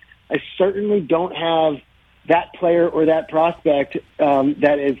up, but I certainly don't have that player or that prospect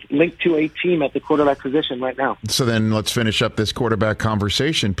that is linked to a team at the quarterback position right now. So then let's finish up this quarterback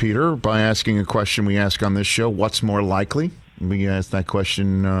conversation, Peter, by asking a question we ask on this show. What's more likely? We ask that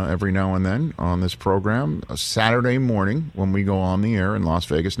question every now and then on this program. A Saturday morning when we go on the air in Las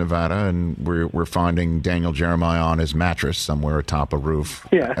Vegas, Nevada, and we're finding Daniel Jeremiah on his mattress somewhere atop a roof.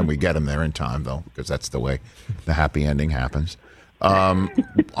 Yeah. And we get him there in time, though, because that's the way the happy ending happens.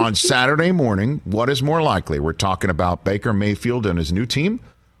 On Saturday morning, what is more likely? We're talking about Baker Mayfield and his new team.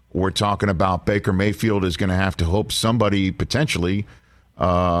 We're talking about Baker Mayfield is going to have to hope somebody potentially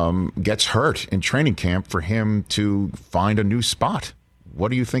gets hurt in training camp for him to find a new spot. What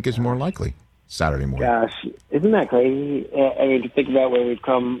do you think is more likely Saturday morning? Gosh, isn't that crazy? I mean, to think about where we've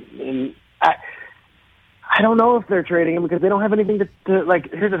come. And I don't know if they're trading him because they don't have anything to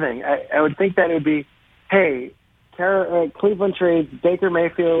like. Here's the thing. I would think that it would be, hey, Cleveland trades Baker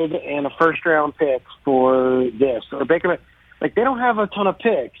Mayfield and a first-round pick for this. Or Baker, like, they don't have a ton of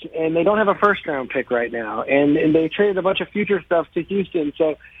picks, and they don't have a first-round pick right now. And they traded a bunch of future stuff to Houston,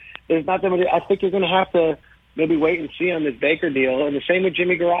 so there's not that much. I think you're going to have to maybe wait and see on this Baker deal. And the same with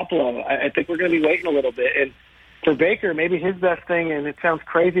Jimmy Garoppolo. I think we're going to be waiting a little bit. And for Baker, maybe his best thing, and it sounds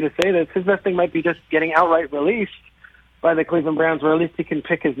crazy to say this, his best thing might be just getting outright released by the Cleveland Browns, where at least he can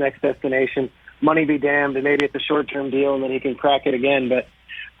pick his next destination. Money be damned, and maybe it's a short-term deal, and then he can crack it again. But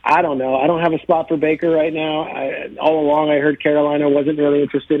I don't know. I don't have a spot for Baker right now. All along I heard Carolina wasn't really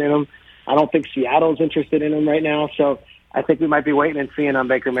interested in him. I don't think Seattle's interested in him right now. So I think we might be waiting and seeing on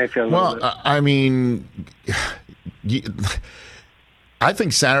Baker Mayfield. Well, I mean, I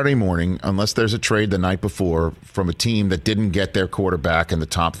think Saturday morning, unless there's a trade the night before from a team that didn't get their quarterback in the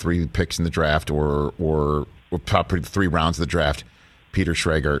top 3 picks in the draft or top 3 rounds of the draft, Peter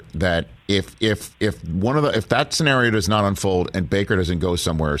Schrager, that if that scenario does not unfold and Baker doesn't go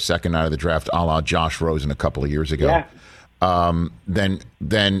somewhere second out of the draft, a la Josh Rosen a couple of years ago, then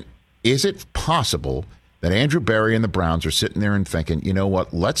is it possible that Andrew Berry and the Browns are sitting there and thinking, you know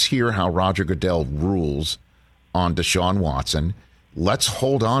what, let's hear how Roger Goodell rules on Deshaun Watson. Let's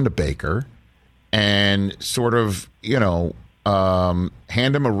hold on to Baker and sort of,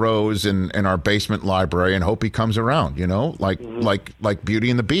 hand him a rose in our basement library and hope he comes around, like Beauty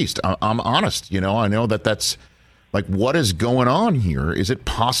and the Beast. I'm honest, I know that's like, what is going on here? Is it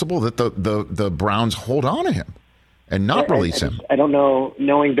possible that the Browns hold on to him and not release him? I don't know.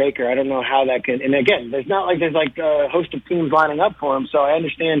 Knowing Baker, I don't know how that can. And again, there's a host of teams lining up for him. So I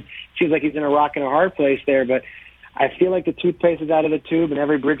understand. It seems like he's in a rock and a hard place there, but I feel like the toothpaste is out of the tube and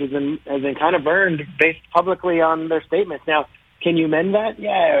every bridge has been kind of burned based publicly on their statements. Now, can you mend that?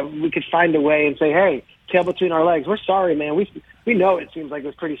 Yeah, we could find a way and say, hey, tail between our legs. We're sorry, man. We know it seems like it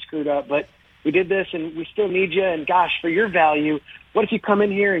was pretty screwed up, but we did this and we still need you. And gosh, for your value, what if you come in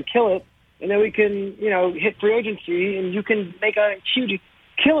here and kill it? And then we can, hit free agency and you can make a huge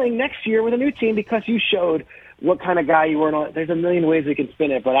killing next year with a new team because you showed what kind of guy you were. There's a million ways we can spin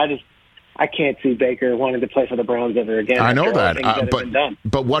it, but I can't see Baker wanting to play for the Browns ever again. I know that,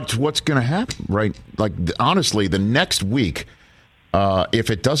 but what's going to happen, right? Like, honestly, the next week, if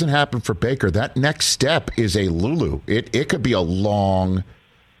it doesn't happen for Baker, that next step is a Lulu. It could be a long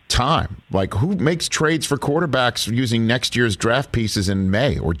time. Like, who makes trades for quarterbacks using next year's draft pieces in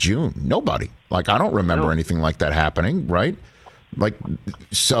May or June? Nobody. Like, I don't remember anything like that happening, right? Like,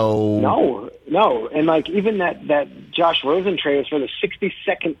 so... No. And, like, even that Josh Rosen trade was for the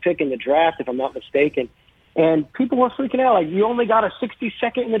 62nd pick in the draft, if I'm not mistaken. And people were freaking out. Like, you only got a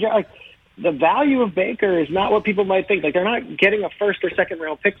 62nd in the draft. Like, the value of Baker is not what people might think. Like, they're not getting a first or second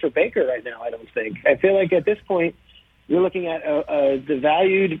round pick for Baker right now, I don't think. I feel like at this point, you're looking at the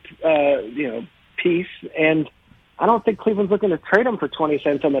valued, piece, and I don't think Cleveland's looking to trade him for 20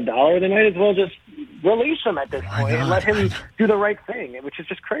 cents on the dollar. They might as well just release him at this point and let him do the right thing, which is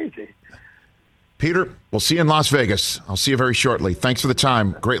just crazy. Peter, we'll see you in Las Vegas. I'll see you very shortly. Thanks for the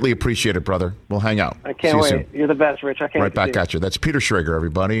time. Greatly appreciated, brother. We'll hang out. I can't wait. Soon. You're the best, Rich. I can't wait. Right back at you. That's Peter Schrager,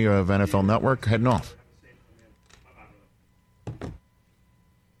 everybody, of NFL Network, heading off.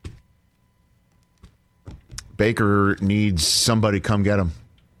 Baker needs somebody to come get him.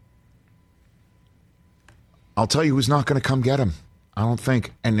 I'll tell you who's not going to come get him. I don't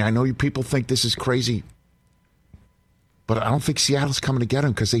think. And I know you people think this is crazy. But I don't think Seattle's coming to get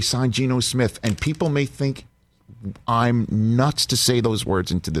him because they signed Geno Smith. And people may think I'm nuts to say those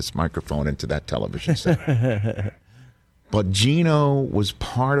words into this microphone, into that television set. But Geno was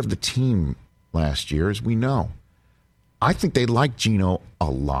part of the team last year, as we know. I think they like Geno a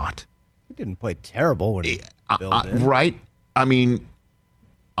lot. He didn't play terrible when he filled in. Right? I mean,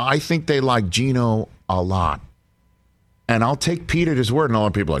 I think they like Geno a lot. And I'll take Pete at his word. And a lot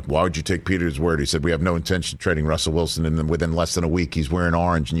of people are like, why would you take Pete at his word? He said, we have no intention of trading Russell Wilson. And then within less than a week, he's wearing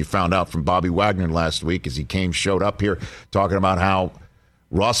orange. And you found out from Bobby Wagner last week as he showed up here talking about how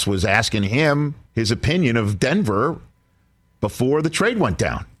Russ was asking him his opinion of Denver before the trade went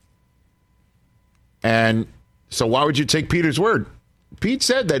down. And so why would you take Peter's word? Pete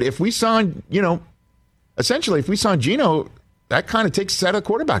said that if we sign, essentially if we sign Geno, that kind of takes us out of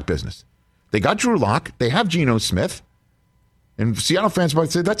quarterback business. They got Drew Lock. They have Geno Smith. And Seattle fans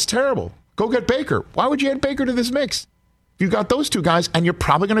might say, that's terrible. Go get Baker. Why would you add Baker to this mix? You got those two guys, and you're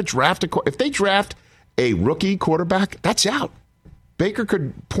probably going to draft if they draft a rookie quarterback, that's out. Baker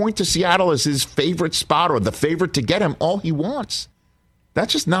could point to Seattle as his favorite spot or the favorite to get him all he wants.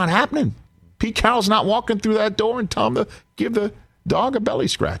 That's just not happening. Pete Carroll's not walking through that door and tell him to give the dog a belly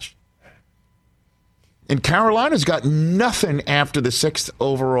scratch. And Carolina's got nothing after the 6th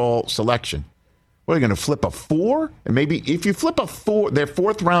overall selection. What are you going to flip a 4? And maybe if you flip a 4, their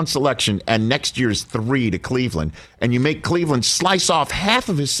 4th round selection, and next year's 3 to Cleveland, and you make Cleveland slice off half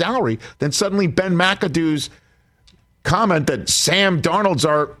of his salary, then suddenly Ben McAdoo's comment that Sam Darnold's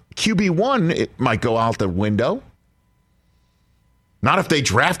our QB1, it might go out the window. Not if they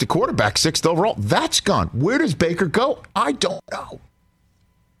draft a quarterback 6th overall. That's gone. Where does Baker go? I don't know.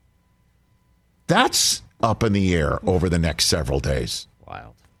 That's up in the air over the next several days.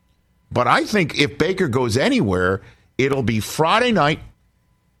 Wild. But I think if Baker goes anywhere, it'll be Friday night,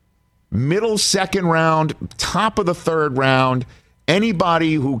 middle 2nd round, top of the 3rd round.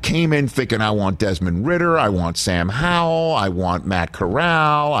 Anybody who came in thinking, I want Desmond Ridder, I want Sam Howell, I want Matt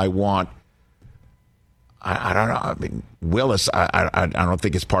Corral, I don't know. I mean, Willis, I don't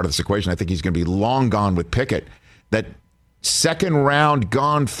think it's part of this equation. I think he's going to be long gone with Pickett. That 2nd round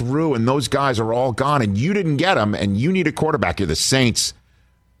gone through, and those guys are all gone, and you didn't get them, and you need a quarterback. You're the Saints,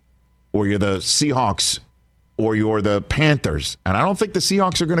 or you're the Seahawks, or you're the Panthers. And I don't think the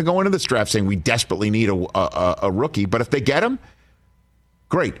Seahawks are going to go into this draft saying we desperately need a rookie. But if they get him,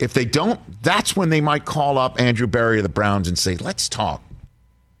 great. If they don't, that's when they might call up Andrew Berry of the Browns and say, let's talk.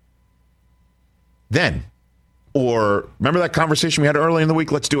 Then, or remember that conversation we had early in the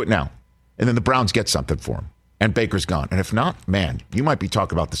week? Let's do it now. And then the Browns get something for him. And Baker's gone. And if not, man, you might be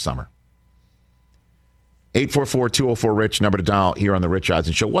talking about the summer. 844-204-RICH, number to dial here on the Rich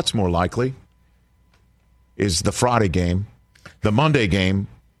Eisen Show. What's more likely? Is the Friday game, the Monday game,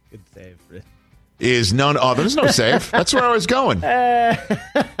 good save, Rich. Is none other. There's no save. That's where I was going.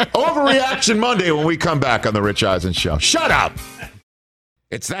 Overreaction Monday when we come back on the Rich Eisen Show. Shut up.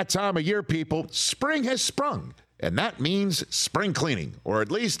 It's that time of year, people. Spring has sprung, and that means spring cleaning, or at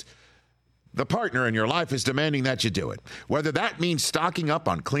least the partner in your life is demanding that you do it. Whether that means stocking up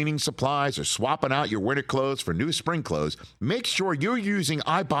on cleaning supplies or swapping out your winter clothes for new spring clothes, make sure you're using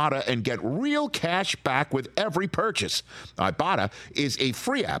Ibotta and get real cash back with every purchase. Ibotta is a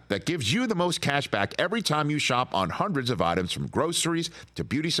free app that gives you the most cash back every time you shop on hundreds of items, from groceries to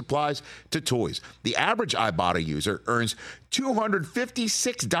beauty supplies to toys. The average Ibotta user earns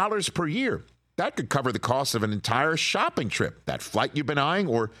 $256 per year. That could cover the cost of an entire shopping trip, that flight you've been eyeing,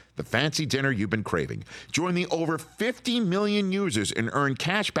 or the fancy dinner you've been craving. Join the over 50 million users and earn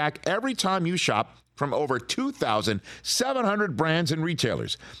cash back every time you shop from over 2,700 brands and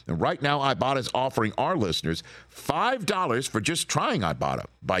retailers. And right now, Ibotta is offering our listeners $5 for just trying Ibotta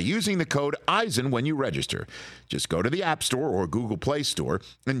by using the code EISEN when you register. Just go to the App Store or Google Play Store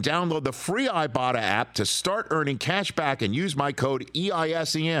and download the free Ibotta app to start earning cash back and use my code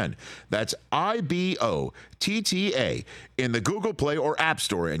EISEN. That's IBOTTA in the Google Play or App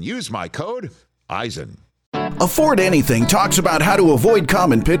Store, and use my code EISEN. Afford Anything talks about how to avoid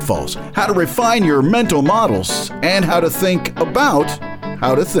common pitfalls, how to refine your mental models, and how to think about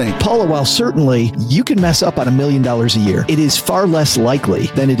how to think. Paula, while certainly you can mess up on $1 million a year, it is far less likely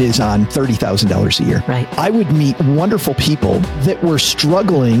than it is on $30,000 a year. Right. I would meet wonderful people that were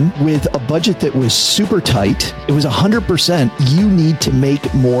struggling with a budget that was super tight. It was 100%. You need to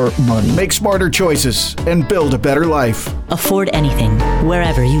make more money. Make smarter choices and build a better life. Afford Anything,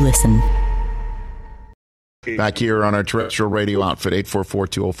 wherever you listen. Back here on our terrestrial radio outfit,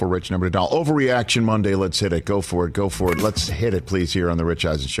 844-204-RICH, number to dial. Overreaction Monday, let's hit it. Go for it, go for it. Let's hit it, please, here on the Rich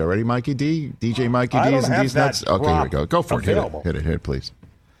Eisen Show. Ready, Mikey D? DJ Mikey D? Isn't these nuts? Okay, here we go. Go for it. Hit it, please.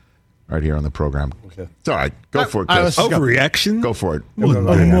 Right here on the program. Okay. It's all right. Go for it, Chris. Overreaction? Go for it.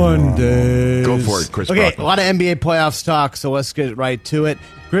 Monday. Go for it, Chris. Okay, Brockman. a lot of NBA playoffs talk, so let's get right to it.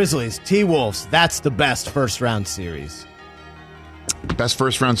 Grizzlies, T-Wolves, that's the best first-round series. Best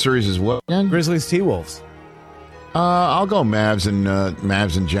first-round series is what again? Grizzlies, T-Wolves. I'll go Mavs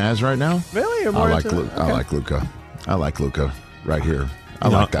and Jazz right now. Really? I like Luka. I like Luka right here. I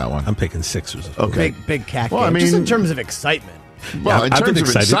like that one. I'm picking Sixers. Okay. Big cat Well, game. I mean, just in terms of excitement. Well, in I've been terms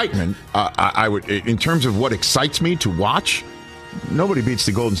of excited. excitement, I would. In terms of what excites me to watch, nobody beats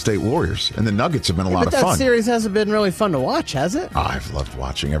the Golden State Warriors, and the Nuggets have been a lot of But fun. that series hasn't been really fun to watch, has it? I've loved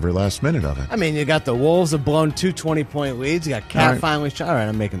watching every last minute of it. I mean, you got the Wolves have blown 2 20-point leads. You got Cat finally shot. All right,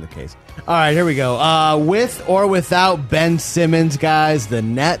 I'm making the case. All right, here we go. With or without Ben Simmons, guys, the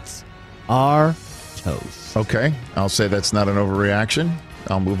Nets are toast. Okay, I'll say that's not an overreaction.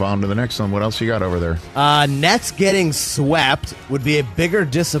 I'll move on to the next one. What else you got over there? Nets getting swept would be a bigger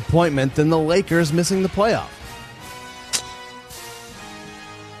disappointment than the Lakers missing the playoff.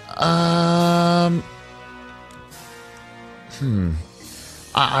 I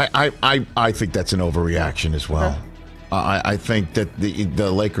think that's an overreaction as well. Okay. I think that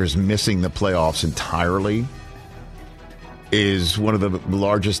the Lakers missing the playoffs entirely is one of the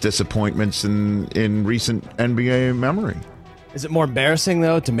largest disappointments in recent NBA memory. Is it more embarrassing,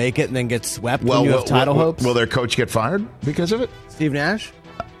 though, to make it and then get swept when you have title hopes? Will their coach get fired because of it? Steve Nash?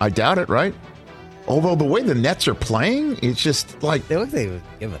 I doubt it, right? Although the way the Nets are playing, it's just like... They look like they would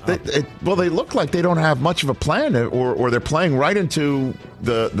give it up. They look like they don't have much of a plan, or they're playing right into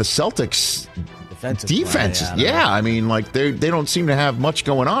the Celtics' defense. Yeah, I mean, like they don't seem to have much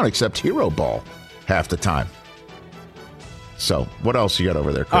going on except hero ball half the time. So, what else you got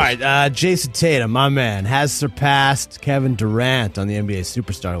over there, Chris? All right, Jayson Tatum, my man, has surpassed Kevin Durant on the NBA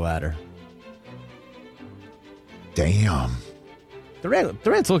superstar ladder. Damn.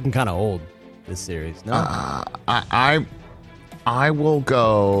 Durant's looking kind of old this series, no? I will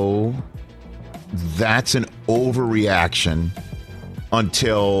go, that's an overreaction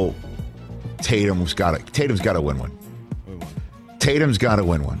until Tatum's got to win one. Tatum's got to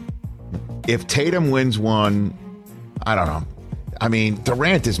win one. If Tatum wins one, I don't know. I mean,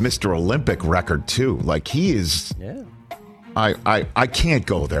 Durant is Mr. Olympic record too. Like he is. Yeah. I can't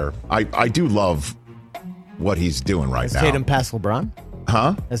go there. I do love what he's doing right now. Has Tatum passed LeBron?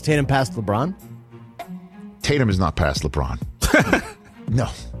 Huh? Has Tatum passed LeBron? Tatum is not past LeBron. No.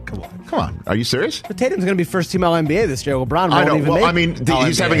 Come on. Are you serious? But Tatum's going to be first team All-NBA this year. LeBron won't even make All-NBA,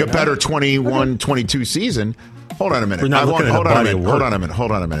 he's having a better 21-22 season. Hold on a minute. Hold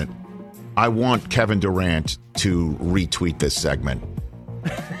on a minute. I want Kevin Durant to retweet this segment.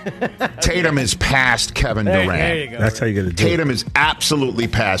 Tatum is past Kevin Durant. There you go. That's how you get to do Tatum is absolutely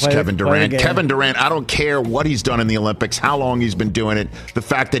past Kevin Durant. Kevin Durant, I don't care what he's done in the Olympics, how long he's been doing it, the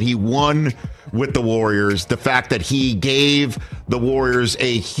fact that he won with the Warriors, the fact that he gave the Warriors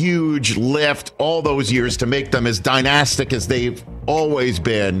a huge lift all those years to make them as dynastic as they've always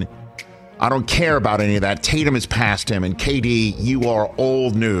been. I don't care about any of that. Tatum is past him, and KD, you are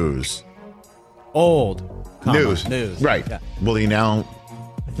old news. Old. News. Right. Yeah. Will he now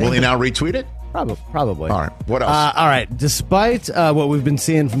retweet it? Probably. All right. What else? All right. Despite what we've been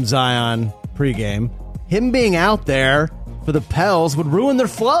seeing from Zion pregame, him being out there for the Pels would ruin their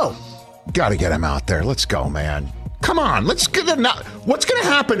flow. Got to get him out there. Let's go, man. Come on. Let's get it now. What's going to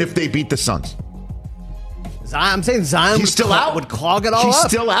happen if they beat the Suns? I'm saying Zion He's still out? would clog it all He's up.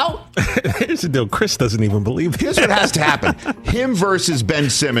 still out? Here's the deal. Chris doesn't even believe it. Here's what has to happen. Him versus Ben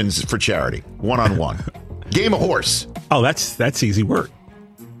Simmons for charity. One-on-one. Game of horse. Oh, that's easy work.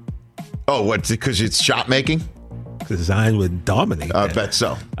 Oh, what? Because it's shot making? Because Zion would dominate. I bet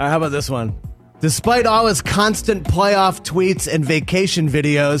so. All right, how about this one? Despite all his constant playoff tweets and vacation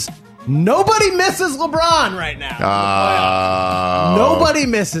videos, nobody misses LeBron right now. Nobody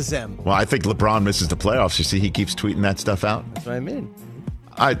misses him. Well, I think LeBron misses the playoffs. You see, he keeps tweeting that stuff out. That's what I mean.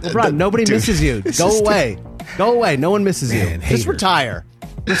 LeBron, nobody misses you. Go away. Go away. No one misses you. Man, Just retire.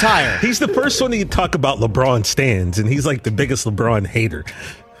 Retire. He's the first one to talk about LeBron stands, and he's like the biggest LeBron hater.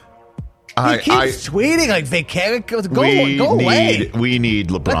 He keeps tweeting like vacation. Go away. We need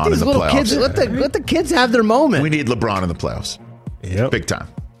LeBron Let these in the little playoffs. kids. Let the kids have their moment. We need LeBron in the playoffs. Yep. Big time.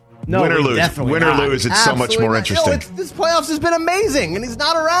 No, win or lose. definitely Win or not. lose, it's so much more interesting. This playoffs has been amazing, and he's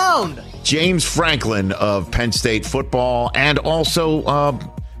not around. James Franklin of Penn State football, and also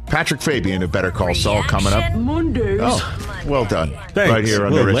Patrick Fabian of Better Call Saul coming up. Mondays. Oh, well done. Thanks. Right here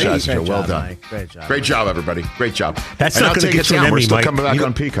on the Rich Eisen Show. Great Well job, done. Mike. Great job. Great job, everybody. Great job. That's and not I'll going to take get it you an down. We're Emmy, still Mike. coming back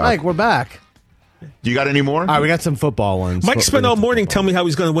on Peacock. Mike, we're back. You got any more? All right, we got some football ones. Mike spent all morning telling me how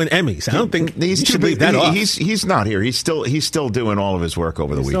he's going to win Emmys. I don't think he's you too should big. leave that off. He's not here. He's still doing all of his work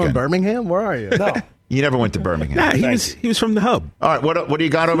over the Still weekend. in Birmingham? Where are you? No. You never went to Birmingham. Nah, he was from the hub. All right, what do you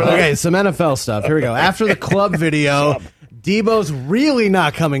got over there? Okay, some NFL stuff. Here we go. After the club video, Deebo's really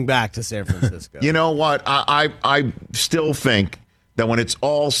not coming back to San Francisco. You know what? I still think that when it's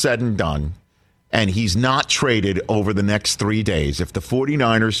all said and done, and he's not traded over the next 3 days, if the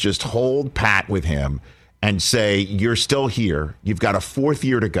 49ers just hold pat with him and say, you're still here. You've got a 4th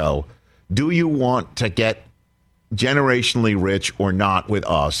year to go. Do you want to get generationally rich or not with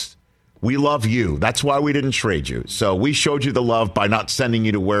us? We love you. That's why we didn't trade you. So we showed you the love by not sending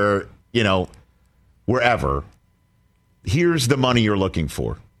you to wherever. Here's the money you're looking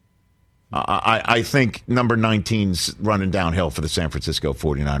for. I think number 19's running downhill for the San Francisco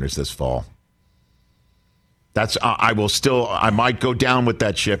 49ers this fall. I might go down with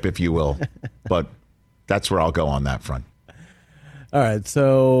that ship, if you will, but that's where I'll go on that front. All right,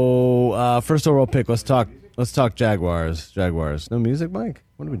 so first overall pick. Let's talk Jaguars. No music, Mike?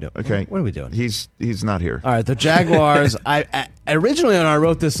 What are we doing? Okay. What are we doing? He's not here. All right, the Jaguars. I originally, when I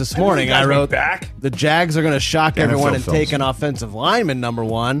wrote this morning, I wrote the Jags are going to shock everyone and take an offensive lineman number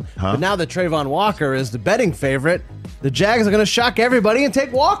 1. But now that Trayvon Walker is the betting favorite, the Jags are going to shock everybody and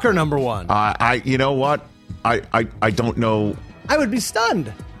take Walker number 1. You know what? I don't know. I would be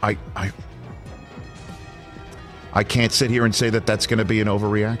stunned. I can't sit here and say that that's going to be an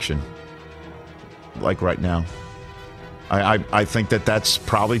overreaction. Like right now. I think that that's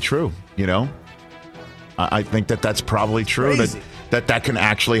probably true, I think that that's probably true, that can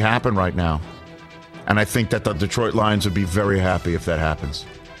actually happen right now. And I think that the Detroit Lions would be very happy if that happens.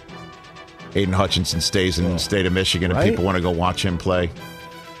 Aiden Hutchinson stays in the state of Michigan, and people want to go watch him play.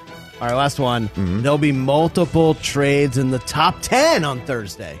 All right, last one. There'll be multiple trades in the top 10 on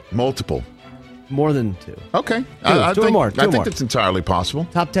Thursday. Multiple. More than 2. Okay. I think that's entirely possible.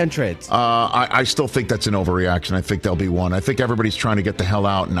 Top 10 trades. I still think that's an overreaction. I think there'll be one. I think everybody's trying to get the hell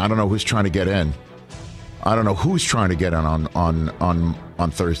out, and I don't know who's trying to get in. I don't know who's trying to get in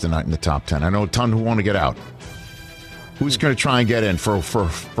on Thursday night in the top 10. I know a ton who want to get out. Who's going to try and get in for who?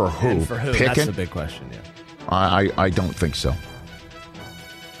 And for who? Pickett? That's the big question, yeah. I don't think so.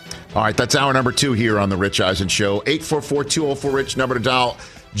 All right, that's hour number 2 here on the Rich Eisen Show. 844-204-RICH, number to dial.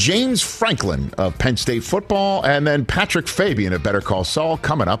 James Franklin of Penn State football, and then Patrick Fabian of Better Call Saul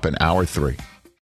coming up in hour 3.